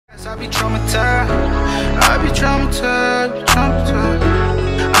I be traumatized, I be traumatized,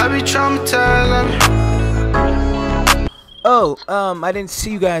 I be traumatized. Oh, I didn't see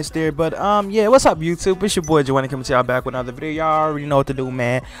you guys there, but yeah, what's up YouTube? It's your boy Juwaniie coming to y'all back with another video. Y'all already know what to do,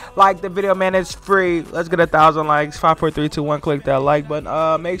 man. Like the video, man. It's free. Let's get 1,000 likes. 5, 4, 3, 2, 1. Click that like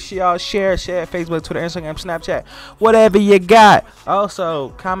button. Make sure y'all share Facebook, Twitter, Instagram, Snapchat, whatever you got. Also,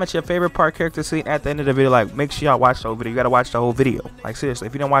 comment your favorite part character scene at the end of the video. Like, make sure y'all watch the whole video. You gotta watch the whole video. Like, seriously,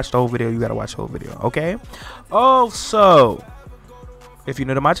 if you don't watch the whole video, you gotta watch the whole video. Okay. Also, if you're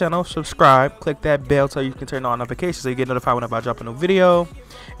new to my channel, subscribe, click that bell so you can turn on notifications so you get notified whenever I drop a new video.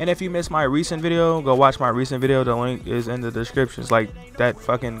 And if you missed my recent video, go watch my recent video. The link is in the descriptions. Like that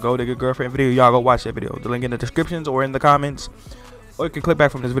fucking Go To Get Girlfriend video, y'all go watch that video. The link in the descriptions or in the comments, or you can click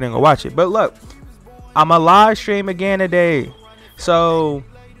back from this video and go watch it. But look, I'm a live stream again today, so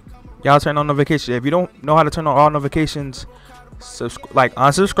y'all turn on notifications. If you don't know how to turn on all notifications, like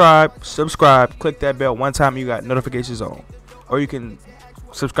unsubscribe, subscribe, click that bell one time you got notifications on. Or you can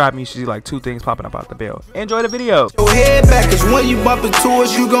subscribe me, you see like 2 things popping up out the bell. Enjoy the video. Your head back, cause when you bump into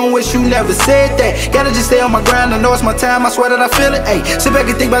us, you gon' wish you never said that. Gotta just stay on my grind, I know it's my time, I swear that I feel it. Hey, sit back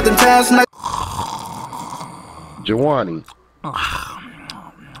and think about them times. Juwaniie.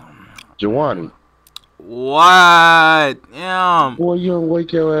 Juwaniie. What? Yeah. Boy, you don't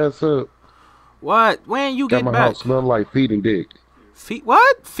wake your ass up. What? When you get my back? house smell like feeding dick. Feet?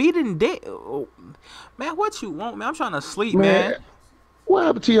 What? Feeding dick? Oh, man, what you want, man? I'm trying to sleep, man. What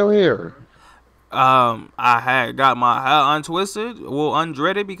happened to your hair? I had got my hair untwisted, well,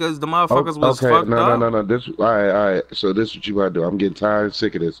 undreaded because the motherfuckers was fucked up. No. This, all right. So this is what you gotta do. I'm getting tired and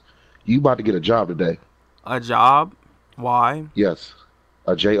sick of this. You about to get a job today. A job? Why? Yes,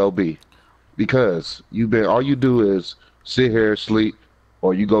 a job. Because all you do is sit here, sleep,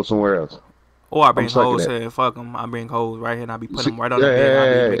 or you go somewhere else. Or I bring hoes here. Fuck them. I bring hoes right here and I be putting them right on the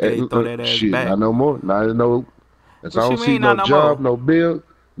bed. And I be throw that ass shit, back. Not no more. Not no. As I don't see no job, no bill.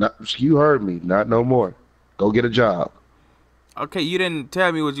 You heard me. Not no more. Go get a job. Okay, you didn't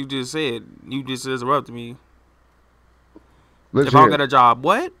tell me what you just said. You just interrupted me. Listen, if I don't get a job,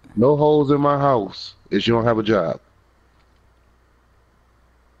 what? No holes in my house if you don't have a job.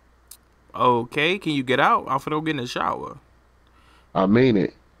 Okay, can you get out? I'm finna go get in the shower. I mean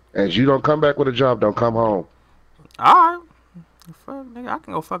it. As you don't come back with a job, don't come home. Alright. Fuck, nigga, I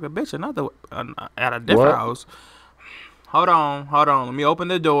can go fuck a bitch at a different house. Hold on. Let me open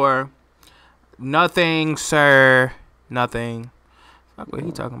the door. Nothing, sir. Nothing. Fuck what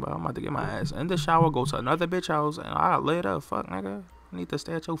he talking about. I'm about to get my ass in the shower, go to another bitch house, and I lit up. Fuck, nigga. I need to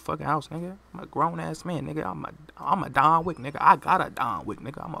stay at your fucking house, nigga. I'm a grown ass man, nigga. I'm a Don Wick, nigga. I got a Don Wick,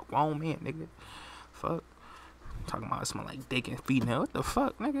 nigga. I'm a grown man, nigga. Fuck. Talking about it smell like dick and feet now. What the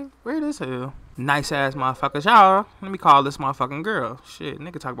fuck, nigga? Weird as hell. Nice ass motherfucker shower. Let me call this motherfucking girl. Shit,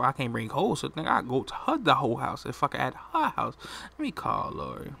 nigga talk about I can't bring hoes. So nigga, I go to her the whole house and fuck at her house. Let me call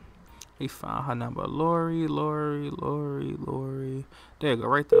Lori. He found her number. Lori. There you go,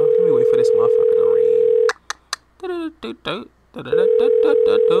 right there. Let me wait for this motherfucker to ring.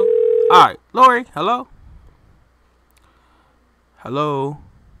 Alright, Lori, hello? Hello?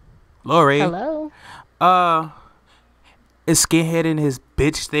 Lori? Hello? Is Skinhead and his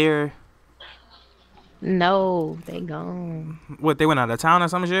bitch there? No, they gone. What, they went out of town or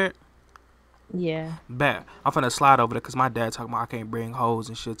some shit? Yeah. Bet. I'm finna slide over there because my dad talking about I can't bring hoes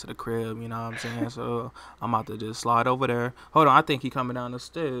and shit to the crib, you know what I'm saying? So I'm about to just slide over there. Hold on, I think he coming down the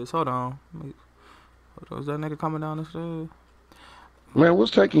stairs. Hold on. Is that nigga coming down the stairs? Man, what's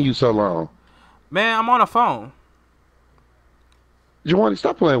taking you so long? Man, I'm on the phone. Juwaniie,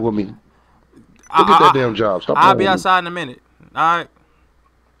 stop playing with me. Go get that damn job. Stop I'll be outside in a minute. Alright.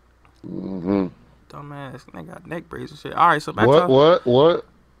 Mm-hmm. Dumbass nigga got neck brace and shit. Alright, so back to what?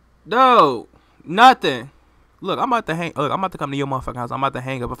 No, nothing. Look, I'm about to come to your motherfucking house. I'm about to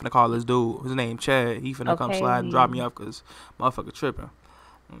hang up. I'm finna call this dude. His name Chad. He finna come slide and drop me off because motherfucker tripping.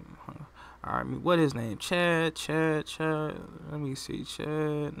 Alright, what his name? Chad. Let me see,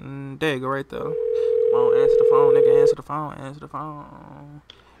 Chad. There you go, right there. Come on, answer the phone, nigga. Answer the phone.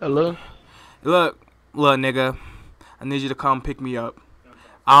 Hello? Look, nigga, I need you to come pick me up.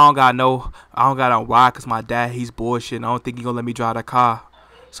 I don't got no ride cause my dad, he's bullshit. I don't think he gonna let me drive the car.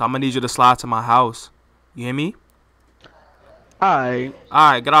 So I'm gonna need you to slide to my house. You hear me? Alright,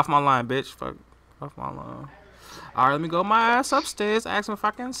 get off my line, bitch. Fuck off my line. Alright, let me go my ass upstairs. Ask him if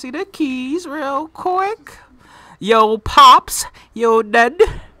I can see the keys real quick. Yo, Pops. Yo, Dad.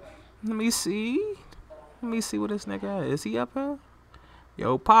 Let me see where this nigga at. Is he up here?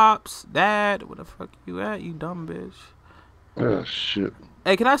 Yo, Pops, Dad, where the fuck you at, you dumb bitch? Oh, shit.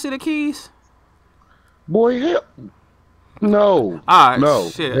 Hey, can I see the keys? Boy, hell. No. Alright, No.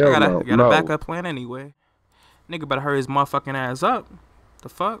 shit. Hell I got no. a No. backup plan anyway. Nigga better hurry his motherfucking ass up. The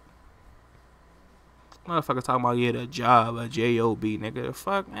fuck? Motherfucker talking about, yeah, the job, a J-O-B, nigga. The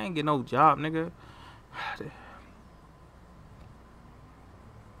fuck? I ain't get no job, nigga.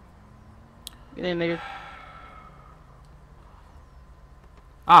 Get in, nigga.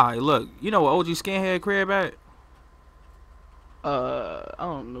 Alright, look. You know what OG Skinhead crib at? I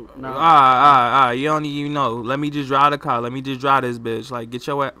don't know. No. Alright. You don't even know. Let me just drive the car. Let me just drive this bitch. Like, get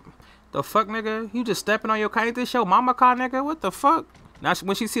your ass. The fuck, nigga? You just stepping on your car? Ain't this your mama car, nigga? What the fuck? Now,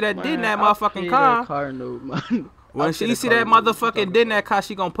 when she see that dent in that motherfucking car, note, man. when she see that motherfucking dent in that car,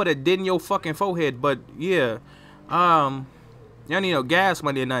 she gonna put a dent in your fucking forehead. But yeah, you don't need no gas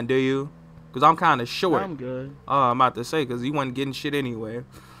money or nothing, do you? Cause I'm kind of short. I'm good. I'm about to say, cause you wasn't getting shit anyway.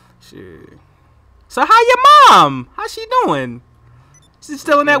 Shit. So how your mom? How she doing? She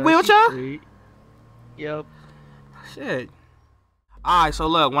still in that wheelchair? Yep. Shit. Alright, so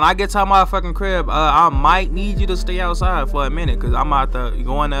look, when I get to my motherfucking crib, I might need you to stay outside for a minute, cause I'm about to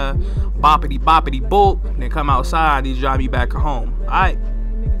go in the boppity boop, then come outside and drive me back home. Alright?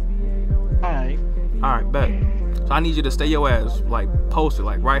 Alright, bet. So I need you to stay your ass like posted,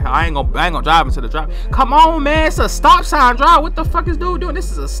 like right here. I ain't gonna drive into the drive. Come on, man, it's a stop sign. Drive. What the fuck is dude doing? This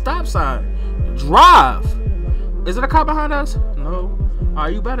is a stop sign. Drive. Is it a car behind us? No.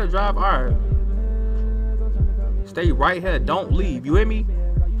 Alright, you better drive. Alright. Stay right here. Don't leave. You hear me?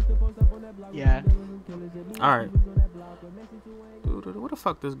 Yeah. Alright. Dude, what the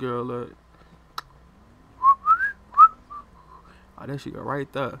fuck this girl look? Oh, there she go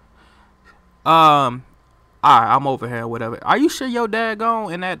right there. Alright, I'm over here, whatever. Are you sure your dad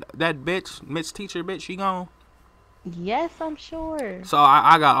gone and that bitch, Miss Teacher bitch, she gone? Yes, I'm sure. So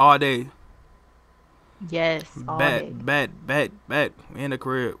I got all day. Yes, all day. Bet. We in the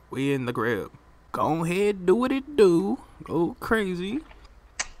crib. We in the crib. Go ahead, do what it do. Go crazy.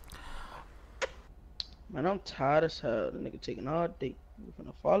 Man, I'm tired as hell. The nigga taking all day. I'm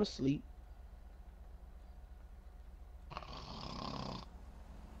gonna fall asleep.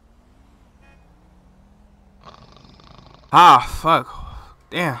 Ah, fuck.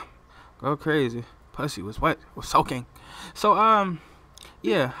 Damn. Go crazy. Pussy was wet. Was soaking. So,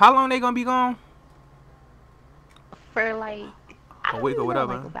 yeah. How long they gonna be gone? For like, I don't week or know,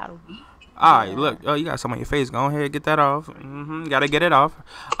 whatever. like about a week. Alright, look. Oh, you got some on your face. Go ahead, get that off. Gotta get it off.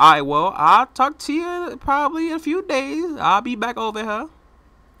 Alright, well, I'll talk to you probably in a few days. I'll be back over here.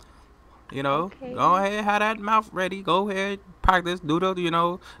 You know, Okay. Go ahead, have that mouth ready. Go ahead, practice, do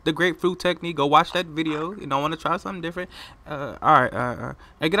the grapefruit technique. Go watch that video. You don't want to try something different. Alright.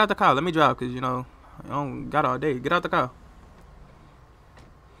 Hey, get out the car. Let me drive, cause you don't got all day. Get out the car.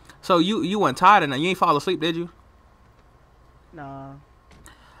 So you weren't tired enough. You ain't fall asleep, did you? Nah.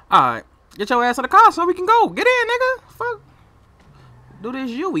 Alright. Get your ass in the car so we can go. Get in, nigga. Fuck. Do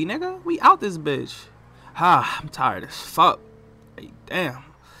this Yui, nigga. We out this bitch. I'm tired as fuck. Hey, damn.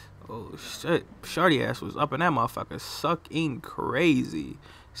 Oh, shit. Shorty ass was up in that motherfucker. Sucking crazy.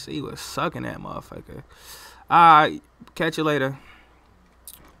 She was sucking that motherfucker. Alright. Catch you later.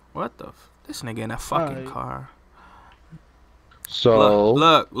 What the this nigga in that fucking car. So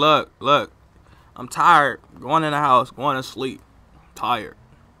Look. I'm tired. Going in the house. Going to sleep. Tired.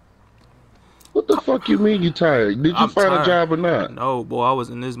 what the fuck you mean you tired? Did you I'm find tired. a job or not? No, boy, I was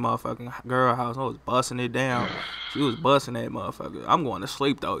in this motherfucking girl house. I was busting it down. She was busting that motherfucker. I'm going to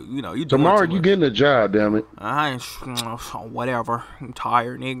sleep though. You know, you doing Tomorrow too you much. getting a job, damn it. I ain't whatever. I'm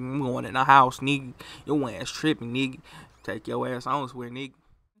tired, nigga. I'm going in the house, nigga. Your ass tripping, nigga. Take your ass on somewhere, nigga.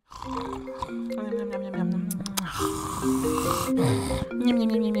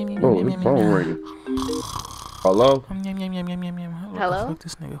 Oh, his phone ringing. Hello? Hello? What the fuck,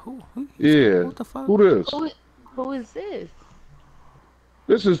 this nigga? Who? Yeah. What the fuck? Who this? Who is this?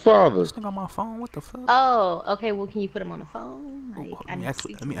 This is father. This nigga on my phone. What the fuck? Oh, okay. Well, can you put him on the phone? Like, Let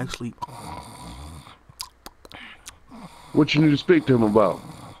me actually. What you need to speak to him about?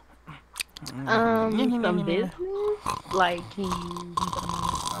 Some business. Like, can you put him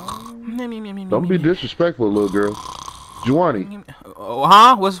on the phone? Don't be disrespectful, little girl. Juwaniie, Oh,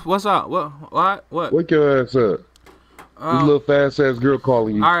 huh? What's up? What? wake your ass up. This little fast ass girl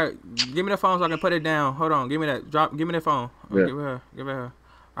calling you. All right, give me the phone so I can put it down. Hold on, give me that. Give me the phone. Yeah. Give it her.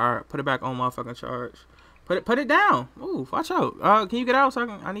 All right, put it back on motherfucking charge. Put it down. Ooh, watch out. Can you get out so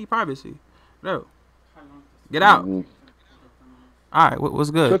I need privacy? No. Get out. Mm-hmm. All right,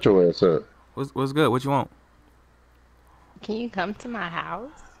 what's good? Shut your ass up. What's good? What you want? Can you come to my house?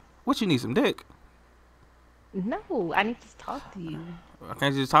 What you need, some dick? No, I need to talk to you.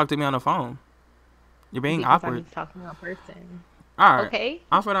 Can't you just talk to me on the phone? You're being Because I awkward. need to talk to my person. All right. Okay.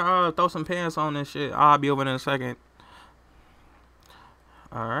 I'm finna throw some pants on and shit. I'll be over in a second.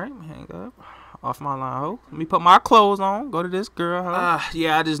 All right, hang up. Off my line, ho. Let me put my clothes on. Go to this girl, ho.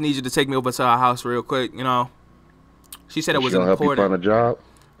 Yeah, I just need you to take me over to our house real quick. You know, she said it was important. Help you find a job?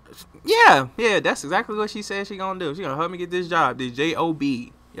 Yeah, that's exactly what she said she gonna do. She gonna help me get this job, this job.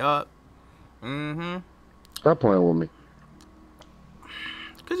 Yup. Stop playing with me.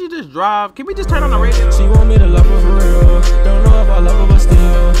 Could you just drive? Can we just turn on the radio? She want me to love her for real. Don't know if I love her, but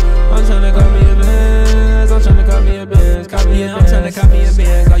still. I'm tryna cut me a Benz. I'm tryna cut me a Benz. I'm tryna cut me a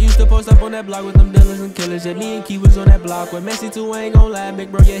Benz. I used to post up on that block with them dealers and killers. Yeah, me and Key was on that block. With Messi too, I ain't gon' lie.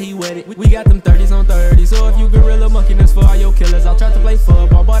 Big bro, yeah, he with it. We got them 30s on 30. So if you gorilla monkey, that's for all your killers. I tried to play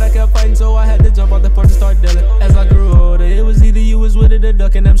football, but I kept fighting, so I had to jump out the porch and start dealing. As I grew older, it was either you was with it or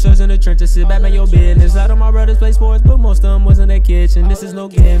ducking them shirts in the trenches. Sit back, man, your business. A lot of my brothers play sports, but most of them was in their kitchen. This is no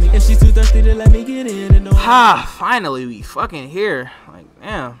gimmick. If she's too thirsty to let me get in, and no. Ha! Finally, we fucking here. Like,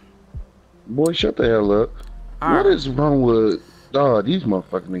 damn. Boy, shut the hell up. What is wrong with dog? These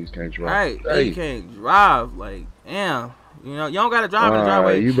motherfucking niggas can't drive. Right, hey. they can't drive. Like, damn. You know, you don't gotta drive in the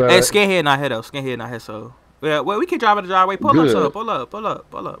driveway. You Hey, skinhead not here though. Skinhead not here. So, yeah, well, we can drive in the driveway. Pull up, so pull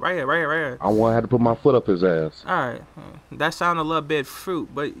up. Right here. I want to have to put my foot up his ass. All right, that sounded a little bit fruit,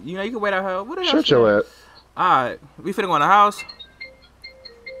 but you know, you can wait out here. What the hell? Shut your ass. All right, we finna go in the house.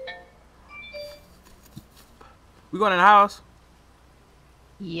 We going in the house?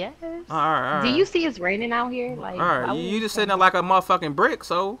 Yes. All right. Do you see it's raining out here? Like, all right, you just sitting there like a motherfucking brick,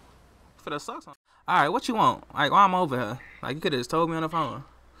 so for the sucks. All right, what you want? Like, why I'm over here? Like, you could have just told me on the phone.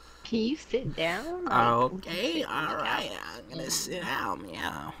 Can you sit down? Like, okay, all right. I'm gonna sit down.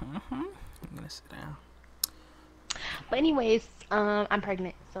 Yeah. I'm gonna sit down. But anyways, I'm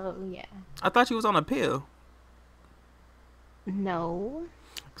pregnant, so yeah. I thought you was on a pill. No.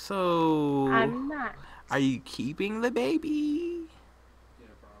 So I'm not. Are you keeping the baby?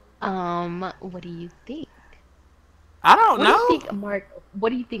 What do you think? I don't know. What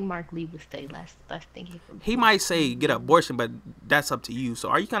do you think Mark Lee would say? Let's think. He might say get an abortion, but that's up to you. So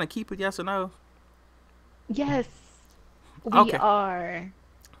are you gonna keep it? Yes or no? Yes. We are.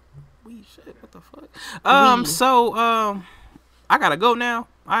 We shit. What the fuck? So I gotta go now.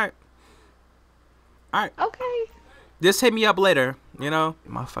 All right. Okay. Just hit me up later. You know,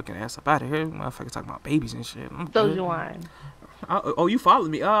 my fucking ass up out of here. Motherfucker talking about babies and shit. So Juwaniie. Oh, you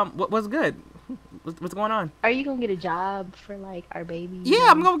followed me. What's good? What's going on? Are you gonna get a job for like our baby? Yeah,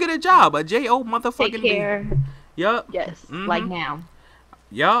 I'm gonna get a job. A J.O. motherfucking Take care. Yup. Yes. Like now.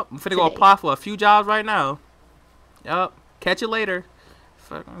 Yup. I'm finna go apply for a few jobs right now. Yup. Catch you later.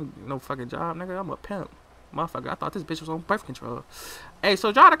 Fuck, no fucking job, nigga. I'm a pimp. Motherfucker, I thought this bitch was on birth control. Hey,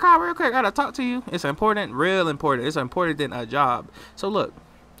 so drive the car real quick. I gotta talk to you. It's important, real important. It's important than a job. So look,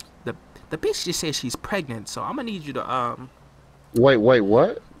 the bitch just said she's pregnant, so I'm gonna need you to Wait,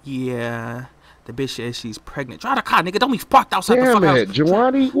 what? Yeah, the bitch says she's pregnant. Drive the car, nigga. Don't be parked outside the fuck Damn it, house.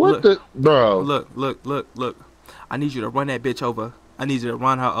 Juwaniie, what the bro? Look. I need you to run that bitch over. I need you to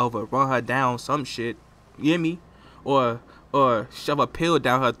run her over, run her down, some shit. You hear me? Or shove a pill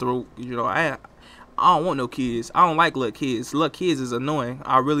down her throat. You know, I don't want no kids. I don't like little kids. Little kids is annoying.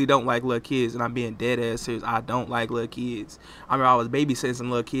 I really don't like little kids, and I'm being dead ass serious. I don't like little kids. I remember I was babysitting some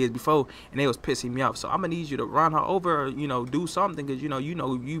little kids before, and they was pissing me off. So I'm gonna need you to run her over, or, you know, do something, cause you know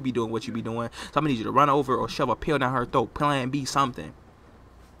you be doing what you be doing. So I'm gonna need you to run over or shove a pill down her throat. Plan B something.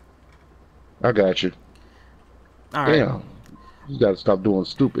 I got you. All right. Damn, you gotta stop doing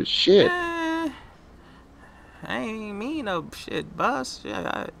stupid shit. I ain't mean no shit, bus.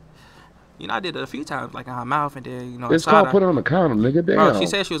 Yeah, I did it a few times, like in her mouth, and then, you know. It's called put it on the counter, nigga. Damn. Bro, she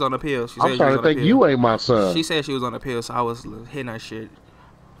said she was on the pill. I'm trying to think you ain't my son. She said she was on the pill, so I was hitting her shit.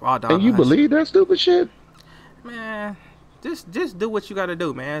 Raw dog. And you believe that stupid shit? Man, just do what you gotta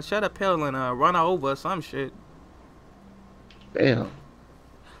do, man. Shut up, pill, and run her over or some shit. Damn.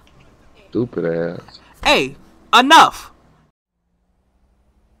 Stupid ass. Hey, enough.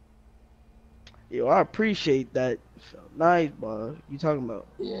 Yo, I appreciate that. Felt nice, boy. You talking about?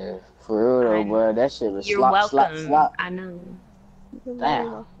 Yeah, for real though, bro. That shit was You're slop. welcome. I know. You're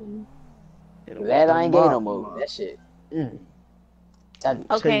Damn. welcome. Glad I ain't gay no more. That shit.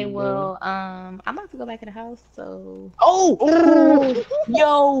 Okay, well, I'm about to go back in the house, so.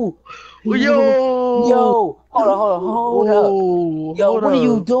 Yo. Hold up. Yo, what are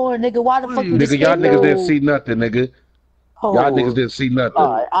you doing, nigga? Why the fuck you just Nigga, y'all niggas didn't see nothing, nigga. Y'all niggas didn't see nothing.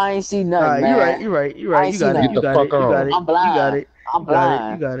 I ain't see nothing, man. You're right. You got it. Get the fuck on. I'm blind. You got it. I'm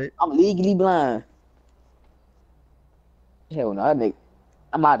blind. You got it. I'm legally blind. Hell no, that nigga.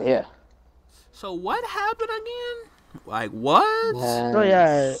 I'm out of here. So what happened again? Like what? Oh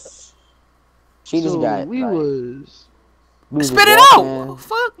yeah. She just got it. We was Spit it out.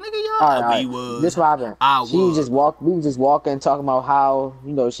 Fuck, nigga, y'all. Alright. This what happened. We was just walking, talking about how,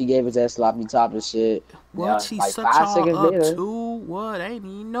 you know, she gave us that sloppy top and shit. What? She like sucked 5 seconds y'all up later, too? What? I didn't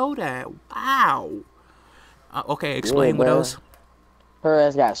even know that. Wow. Okay, explain what else. Her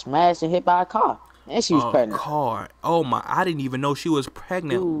ass got smashed and hit by a car. And she was pregnant. Car. Oh my, I didn't even know she was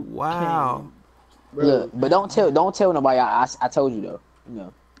pregnant. Wow. Yeah, but don't tell nobody. I told you though. You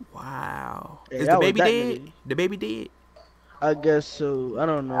know. Wow. Yeah, is the baby dead? The baby dead? I guess so. I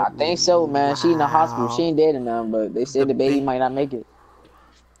don't know. I think so, man. Wow. She in the hospital. She ain't dead or nothing, but they said the baby might not make it.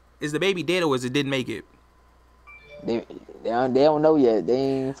 Is the baby dead or is it didn't make it? They don't know yet. They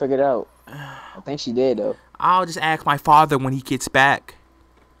ain't figured it out. I think she did though. I'll just ask my father when he gets back.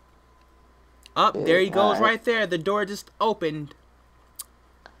 There he goes right there. The door just opened.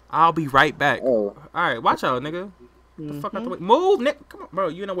 I'll be right back. Oh. Alright, watch out, nigga. The fuck out the way. Move, Nick. Come on, bro.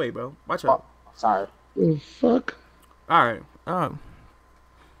 You in the way, bro. Watch out. Sorry. Oh, fuck. Alright.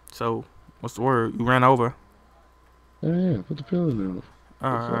 So, what's the word? You ran over. Yeah, put the pill in there.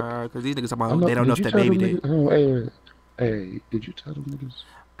 Alright, because these niggas talking about they don't know if that baby did. Hey, did you tell them niggas?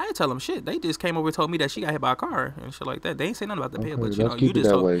 I didn't tell them shit. They just came over and told me that she got hit by a car and shit like that. They ain't say nothing about the pill, but you know, you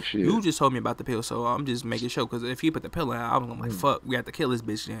just told me about the pill, so I'm just making sure. Because if you put the pill in, I was gonna like, fuck, we have to kill this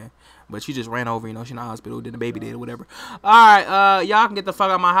bitch then. But she just ran over, you know, she in the hospital, then the baby did or whatever. All right, y'all can get the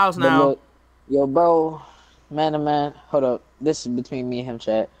fuck out of my house now. Look, yo, bro, man to man, hold up. This is between me and him,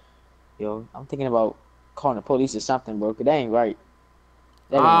 chat. Yo, I'm thinking about calling the police or something, bro. Cause that ain't right.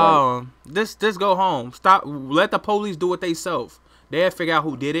 This go home. Stop. Let the police do what they self. They'll figure out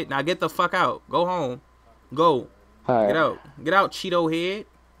who did it. Now get the fuck out. Go home. Go. Right. Get out. Get out, Cheeto head.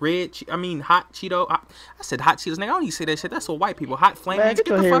 Hot Cheeto. I said hot Cheetos. Nigga, I don't even say that shit. That's for white people. Hot flame. Man, get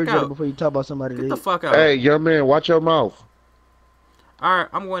the fuck out. Before you talk about somebody. Get the fuck out. Hey, young man, watch your mouth. Alright,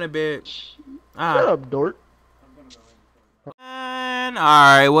 I'm going to bed. Shut up, dork.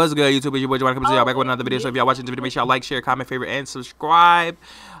 Alright, what's good, YouTube? It's your boy Juwaniie coming to y'all back with another video. So if y'all watching the video, make sure y'all like, share, comment, favorite, and subscribe.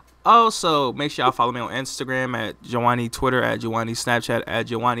 Also, make sure y'all follow me on Instagram at Juwaniie, Twitter at Juwaniie, Snapchat at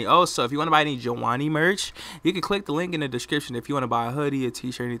Juwaniie. Also, if you want to buy any Juwaniie merch, you can click the link in the description if you want to buy a hoodie, a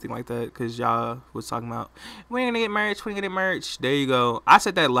t-shirt, anything like that. Because y'all was talking about, we ain't gonna get merch, we ain't gonna get merch. There you go. I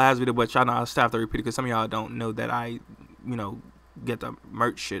said that last video, but y'all know I still have to repeat it because some of y'all don't know that I, you know, get the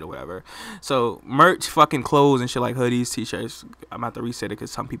merch shit or whatever. So merch, fucking clothes and shit like hoodies, t-shirts. I'm about to reset it because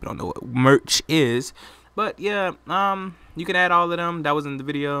some people don't know what merch is. But yeah, you can add all of them. That was in the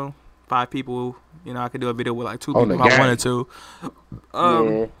video. 5 people. You know, I could do a video with like 2 people if I wanted to.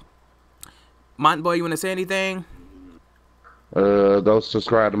 Yeah. Mountain Boy, you want to say anything? Go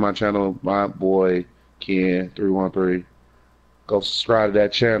subscribe to my channel, my boy Ken313. Go subscribe to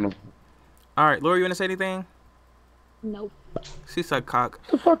that channel. All right, Laura, you want to say anything? Nope. She suck cock.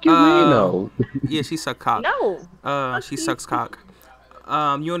 What the fuck you mean, though? Yeah, she suck cock. No. She sucks cock. You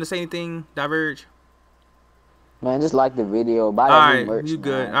want to say anything, Diverge? Man, just like the video. Buy that merch, you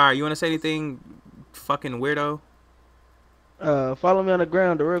good. Man. All right, you want to say anything, fucking weirdo? Follow me on the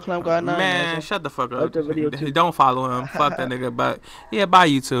ground, the real Clown Guy 9. Man, shut the fuck up. The video too. Don't follow him. Fuck that nigga. But yeah, bye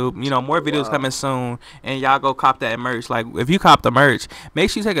YouTube. You know, more videos coming soon, and y'all go cop that merch. Like, if you cop the merch,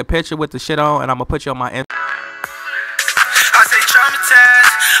 make sure you take a picture with the shit on, and I'm gonna put you on my Instagram. I say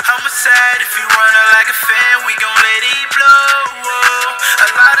traumatized, homicide. If you run her like a fan, we gon' let it blow. A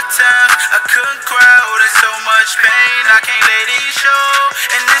lot of times I couldn't cry, oh there's so much pain, I can't let it show.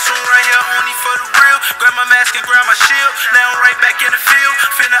 And this one right here only for the real. Grab my mask and grab my shield. Now I'm right back in the field,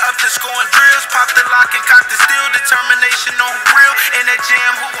 finna up to scoring drills. Pop the lock and cock the steel. Determination on who real. In that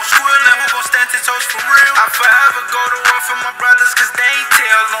jam, who gon' squill and who gon' stand 10 toes for real. I forever go to war for my brothers, cause they ain't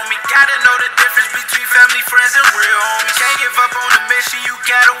tell on me. Gotta know the difference between family, friends, and real homies. Can't give up on the mission, you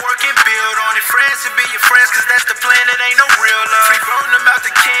gotta work and build on it. Friends to be your friends, cause that's the plan, it ain't no real love. Free voting them out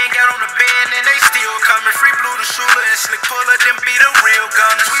the king, got on the band and they still coming. Free Blue the Shula and Slick Puller, them be the real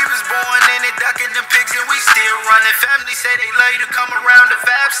gunners. We was born in it, ducking them pigs and we still running. Family say they love you to come around, the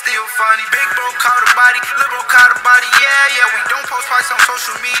vibe still funny. Big bro caught a body, little bro caught a body, yeah. We don't post price on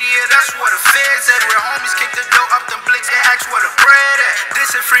social media, that's what the feds at. Real homies kick the dough up them blicks and ask where the bread at.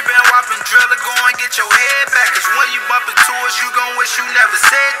 This a free band whopping driller, go and get your head back. Cause when you bump into us, you gon' wish you never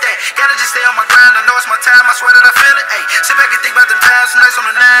said that. Gotta just stay on my grind, I know it's my time, I swear that I feel it. Ay, sit back and think about the times, nights on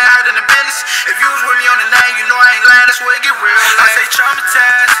the 9, higher than the business. If you was with me on the 9, you know I ain't lying, that's where it get real. I say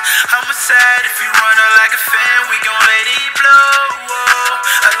traumatized, homicide. If you run her like a fan, we gon' let it blow.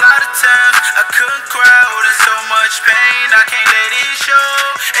 A lot of times I couldn't cry, oh there's so much pain, I can't let it show.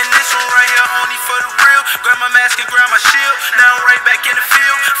 And this one right here only for the real. Grab my mask and grab my shield. Now I'm right back in the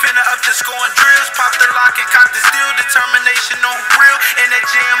field, finna up to scoring drills. Pop the lock and cock the steel. Determination on who real. In that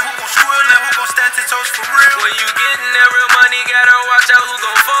jam, who gon' squill and who gon' stand 10 to toast for real. When you getting that real money, gotta watch out who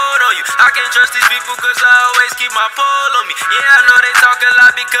gon' fold on you. I can't trust these people cause I always keep my pole on me. Yeah, I know they talk a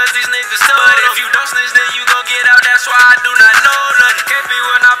lot because these niggas told. But if you don't